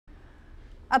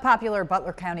A popular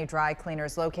Butler County dry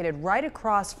cleaners located right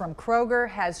across from Kroger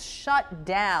has shut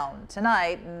down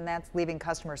tonight, and that's leaving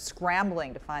customers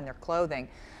scrambling to find their clothing.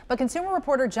 But consumer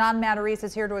reporter John Matarese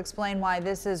is here to explain why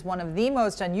this is one of the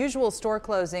most unusual store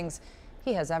closings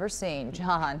he has ever seen.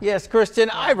 John. Yes, Kristen,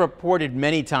 I've reported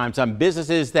many times on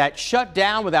businesses that shut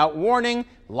down without warning,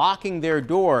 locking their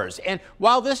doors. And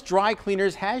while this dry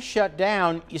cleaners has shut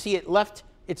down, you see it left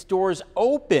its doors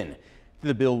open to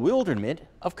the bewilderment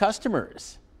of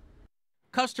customers.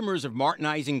 Customers of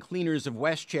Martinizing Cleaners of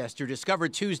Westchester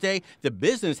discovered Tuesday the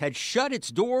business had shut its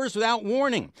doors without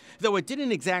warning, though it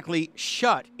didn't exactly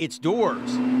shut its doors.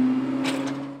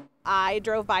 I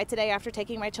drove by today after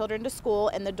taking my children to school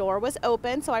and the door was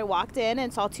open, so I walked in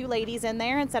and saw two ladies in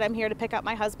there and said, "I'm here to pick up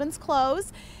my husband's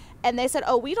clothes." And they said,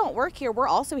 "Oh, we don't work here. We're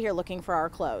also here looking for our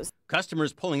clothes."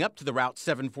 Customers pulling up to the Route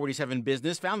 747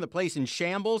 business found the place in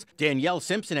shambles. Danielle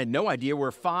Simpson had no idea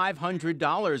where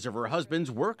 $500 of her husband's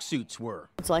work suits were.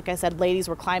 So like I said, ladies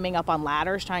were climbing up on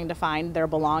ladders trying to find their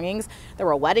belongings. There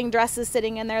were wedding dresses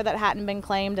sitting in there that hadn't been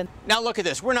claimed. And now look at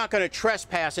this. We're not going to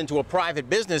trespass into a private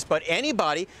business, but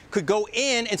anybody could go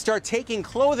in and start taking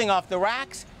clothing off the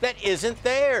racks that isn't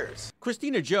theirs.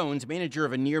 Christina Jones, manager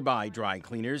of a nearby dry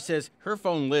cleaners, says her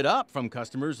phone lit up from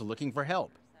customers looking for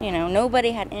help. You know,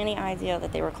 nobody had any idea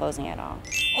that they were closing at all.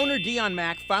 Owner Dion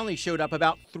Mack finally showed up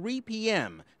about 3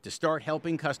 p.m. to start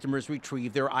helping customers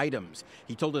retrieve their items.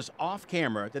 He told us off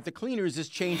camera that the cleaners is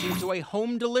changing to a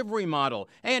home delivery model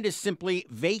and is simply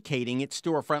vacating its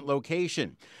storefront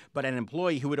location. But an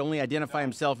employee who would only identify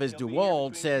himself as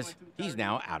DeWald says he's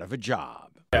now out of a job.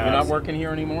 You're not working here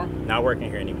anymore? Not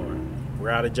working here anymore. We're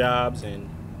out of jobs and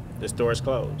the store's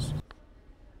closed.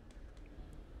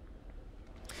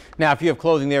 Now, if you have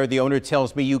clothing there, the owner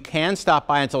tells me you can stop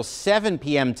by until 7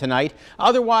 p.m. tonight.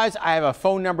 Otherwise, I have a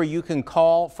phone number you can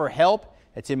call for help.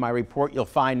 It's in my report you'll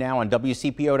find now on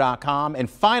WCPO.com. And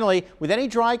finally, with any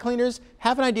dry cleaners,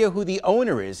 have an idea who the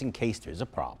owner is in case there's a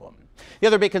problem. The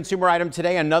other big consumer item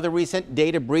today, another recent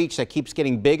data breach that keeps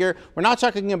getting bigger. We're not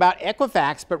talking about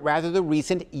Equifax, but rather the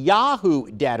recent Yahoo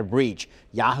data breach.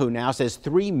 Yahoo now says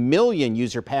 3 million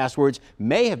user passwords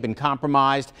may have been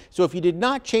compromised. So if you did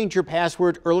not change your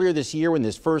password earlier this year when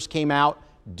this first came out,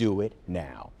 do it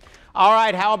now. All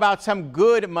right, how about some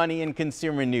good money in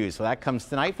consumer news? Well, that comes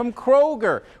tonight from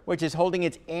Kroger, which is holding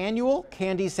its annual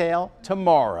candy sale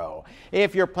tomorrow.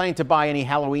 If you're planning to buy any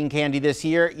Halloween candy this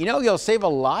year, you know you'll save a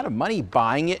lot of money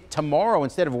buying it tomorrow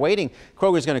instead of waiting.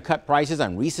 Kroger's going to cut prices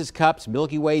on Reese's Cups,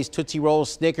 Milky Ways, Tootsie Rolls,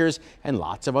 Snickers, and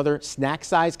lots of other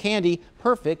snack-sized candy,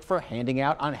 perfect for handing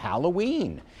out on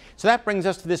Halloween. So that brings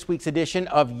us to this week's edition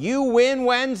of You Win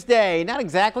Wednesday. Not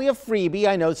exactly a freebie.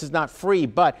 I know this is not free,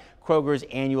 but Kroger's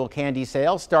annual candy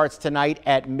sale starts tonight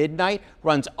at midnight,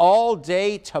 runs all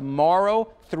day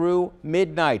tomorrow through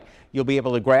midnight. You'll be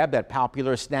able to grab that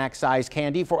popular snack-sized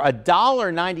candy for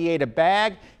 $1.98 a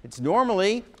bag. It's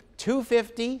normally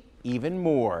 $2.50, even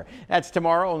more. That's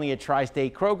tomorrow only at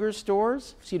Tri-State Kroger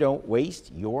stores, so you don't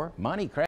waste your money.